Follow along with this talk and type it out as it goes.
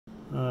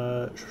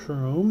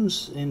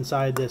shrooms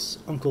inside this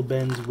Uncle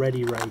Ben's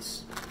Ready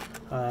Rice.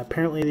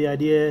 Apparently the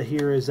idea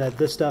here is that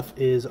this stuff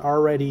is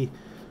already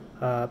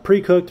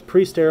pre-cooked,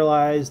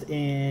 pre-sterilized,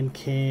 and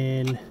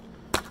can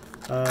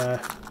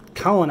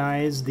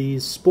colonize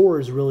these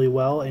spores really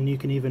well, and you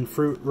can even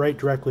fruit right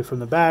directly from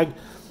the bag.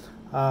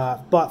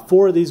 Bought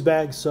 4 of these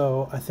bags,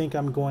 so I think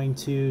I'm going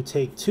to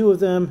take 2 of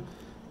them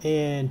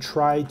and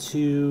try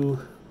to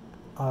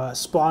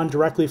spawn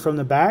directly from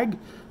the bag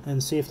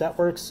and see if that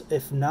works.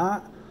 If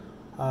not,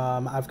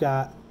 I've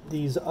got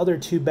these other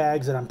 2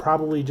 bags that I'm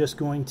probably just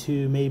going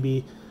to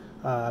maybe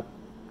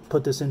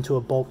put this into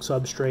a bulk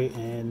substrate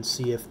and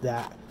see if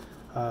that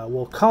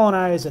will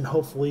colonize and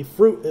hopefully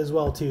fruit as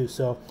well too.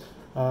 So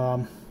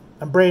I'm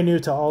brand new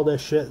to all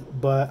this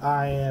shit, but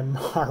I am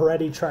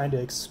already trying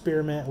to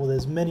experiment with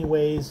as many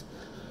ways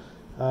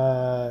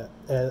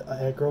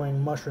at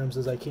growing mushrooms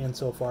as I can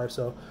so far.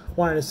 So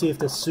wanted to see if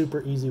this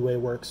super easy way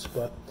works.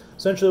 But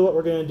essentially what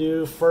we're going to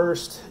do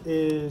first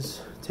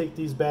is take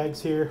these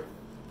bags here,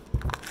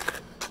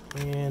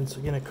 and so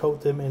we're going to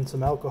coat them in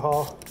some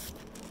alcohol.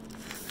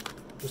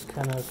 Just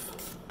kind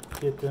of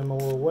get them a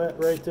little wet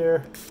right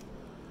there.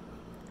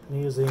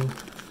 I'm using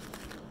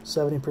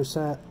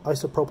 70%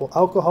 isopropyl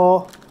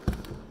alcohol,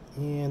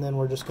 and then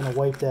we're just going to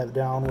wipe that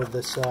down with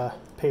this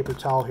paper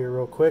towel here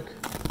real quick.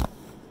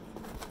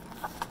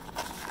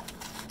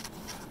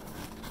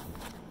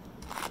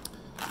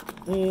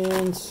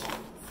 And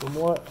from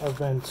what I've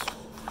been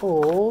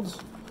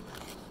told,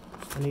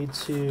 I need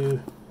to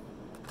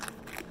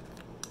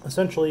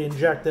essentially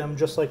inject them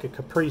just like a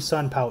Capri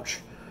Sun pouch.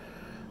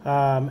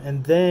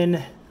 And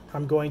then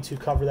I'm going to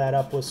cover that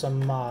up with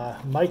some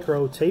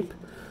micro tape.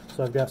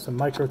 So I've got some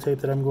micro tape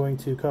that I'm going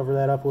to cover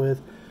that up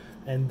with.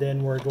 And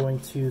then we're going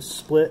to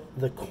split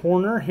the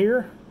corner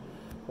here,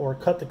 or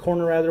cut the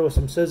corner rather, with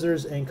some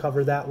scissors and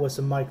cover that with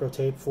some micro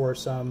tape for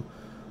some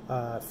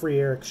free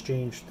air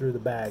exchange through the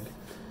bag.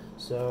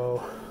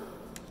 So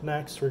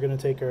next we're going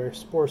to take our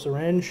spore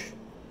syringe,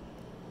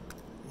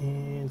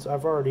 and so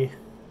I've already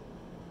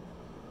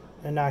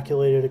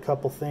inoculated a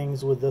couple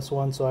things with this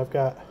one, so I've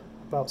got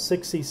about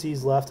 6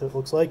 cc's left, it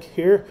looks like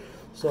here.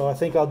 So I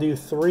think I'll do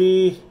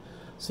 3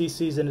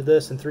 cc's into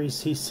this and 3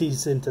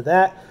 cc's into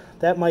that.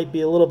 That might be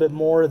a little bit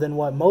more than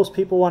what most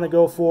people want to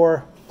go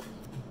for,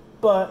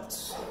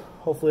 but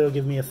hopefully it'll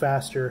give me a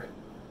faster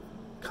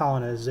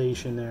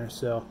colonization there.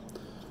 So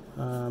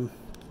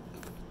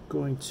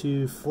going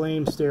to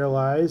flame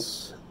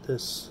sterilize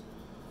this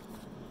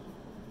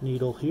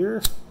needle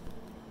here.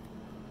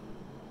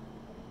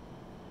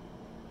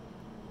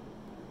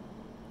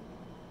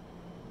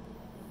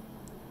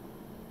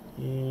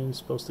 And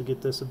supposed to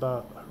get this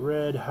about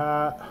red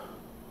hot.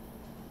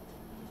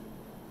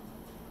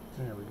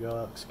 There we go,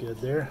 that looks good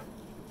there.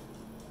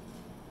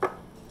 And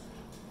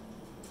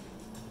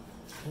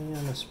I'm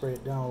going to spray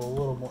it down with a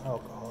little more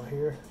alcohol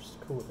here, just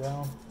to cool it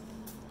down.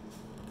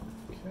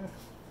 Okay.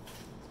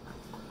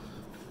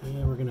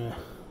 And we're going to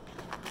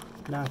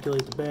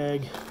inoculate the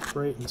bag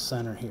right in the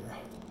center here.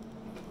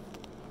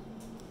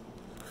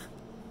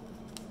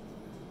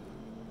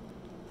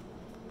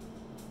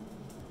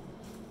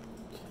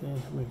 Okay,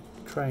 I'm going to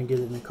try and get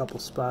it in a couple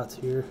spots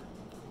here.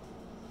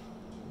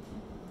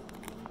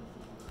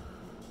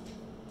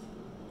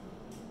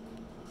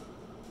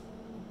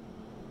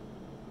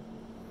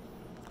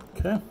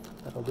 Okay,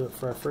 that'll do it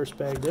for our first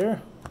bag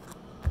there.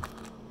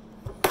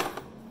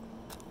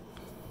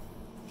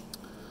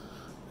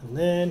 And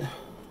then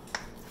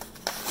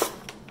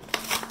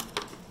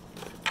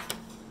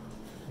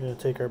we're going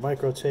to take our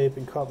micro tape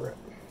and cover it.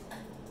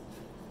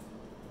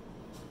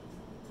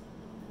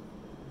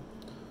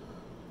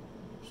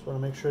 Just want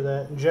to make sure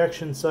that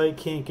injection site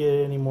can't get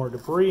any more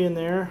debris in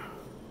there.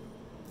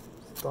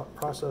 Thought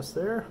process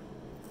there.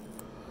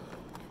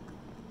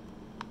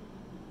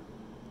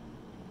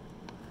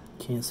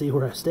 Can't see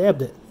where I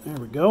stabbed it. There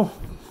we go.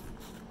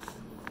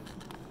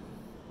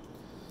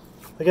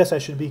 I guess I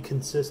should be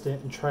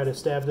consistent and try to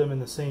stab them in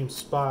the same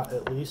spot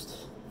at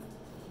least.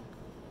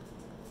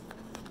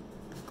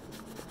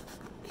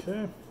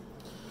 Okay.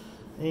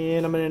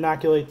 And I'm going to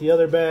inoculate the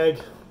other bag.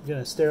 I'm going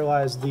to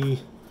sterilize the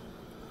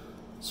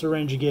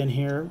syringe again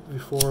here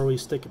before we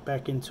stick it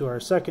back into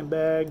our second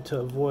bag to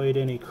avoid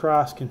any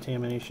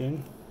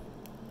cross-contamination.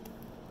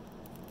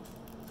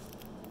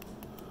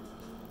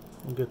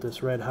 We'll get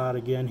this red hot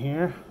again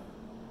here.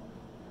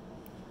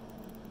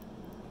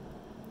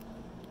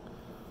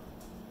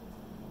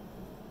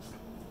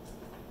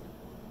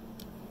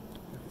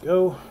 There we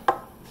go.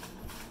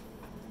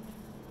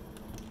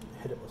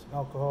 Hit it with some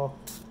alcohol.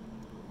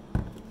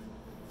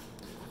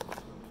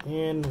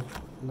 And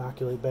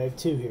inoculate bag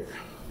 2 here.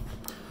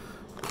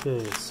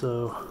 Okay,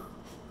 so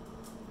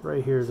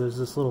right here there's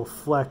this little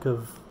fleck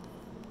of,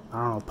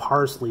 I don't know,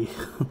 parsley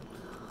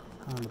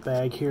on the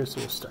bag here, so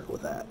we'll start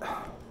with that.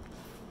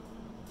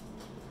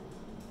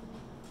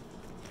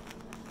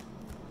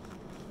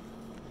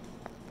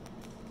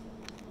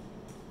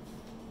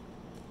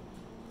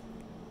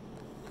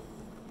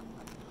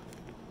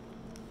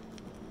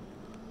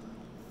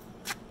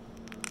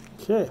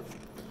 Okay,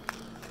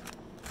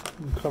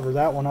 Cover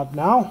that one up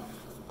now.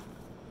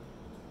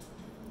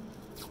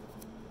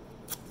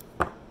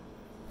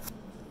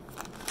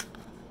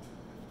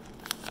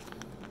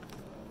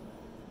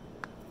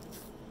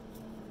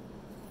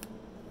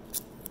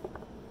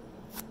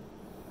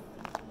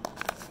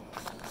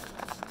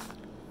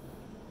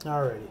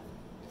 Alrighty.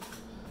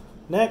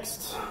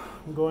 Next,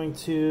 I'm going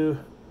to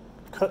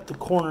cut the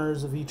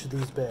corners of each of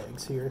these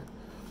bags here.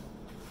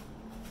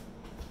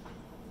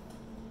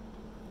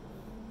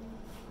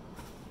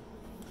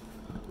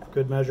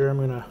 Good measure, I'm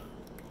going to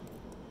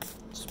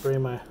spray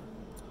my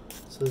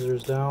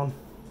scissors down.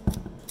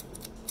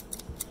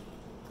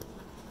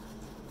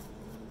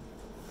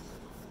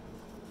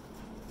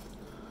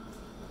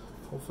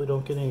 Hopefully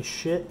don't get any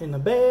shit in the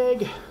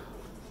bag.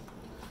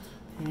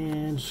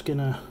 And just going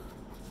to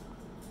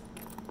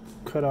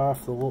cut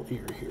off the little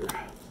ear here.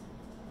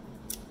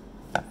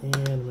 And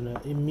I'm going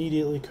to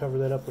immediately cover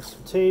that up with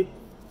some tape.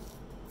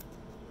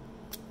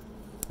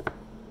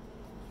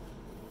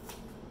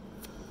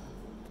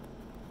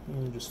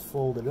 And just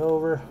fold it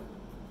over.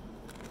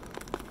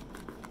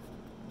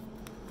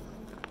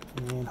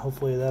 And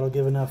hopefully that'll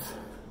give enough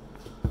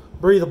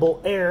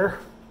breathable air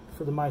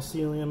for the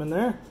mycelium in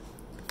there.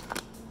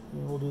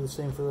 And we'll do the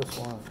same for this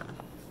one.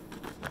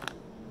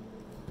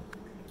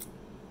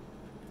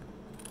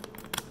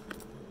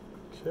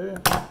 Okay.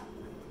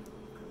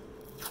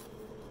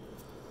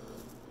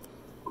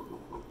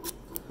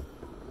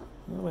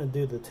 I'm going to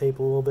do the tape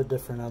a little bit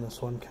different on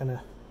this one. Kind of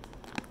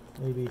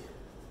maybe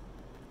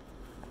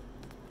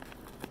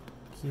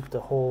keep the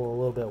hole a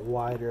little bit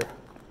wider.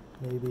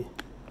 Maybe.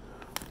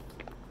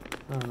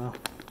 I don't know.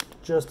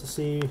 Just to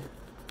see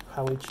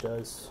how each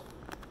does.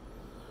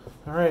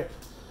 Alright.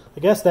 I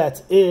guess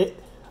that's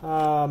it.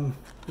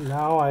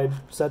 Now I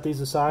set these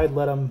aside,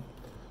 let them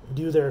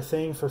do their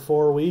thing for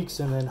 4 weeks,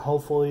 and then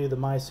hopefully the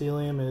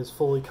mycelium is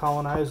fully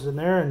colonized in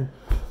there, and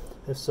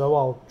if so,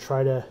 I'll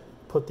try to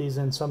put these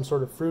in some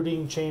sort of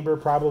fruiting chamber,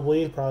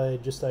 probably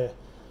just a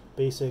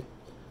basic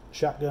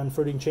shotgun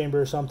fruiting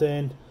chamber or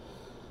something.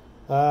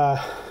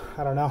 I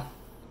don't know.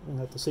 We'll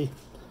have to see,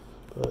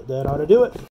 but that ought to do it.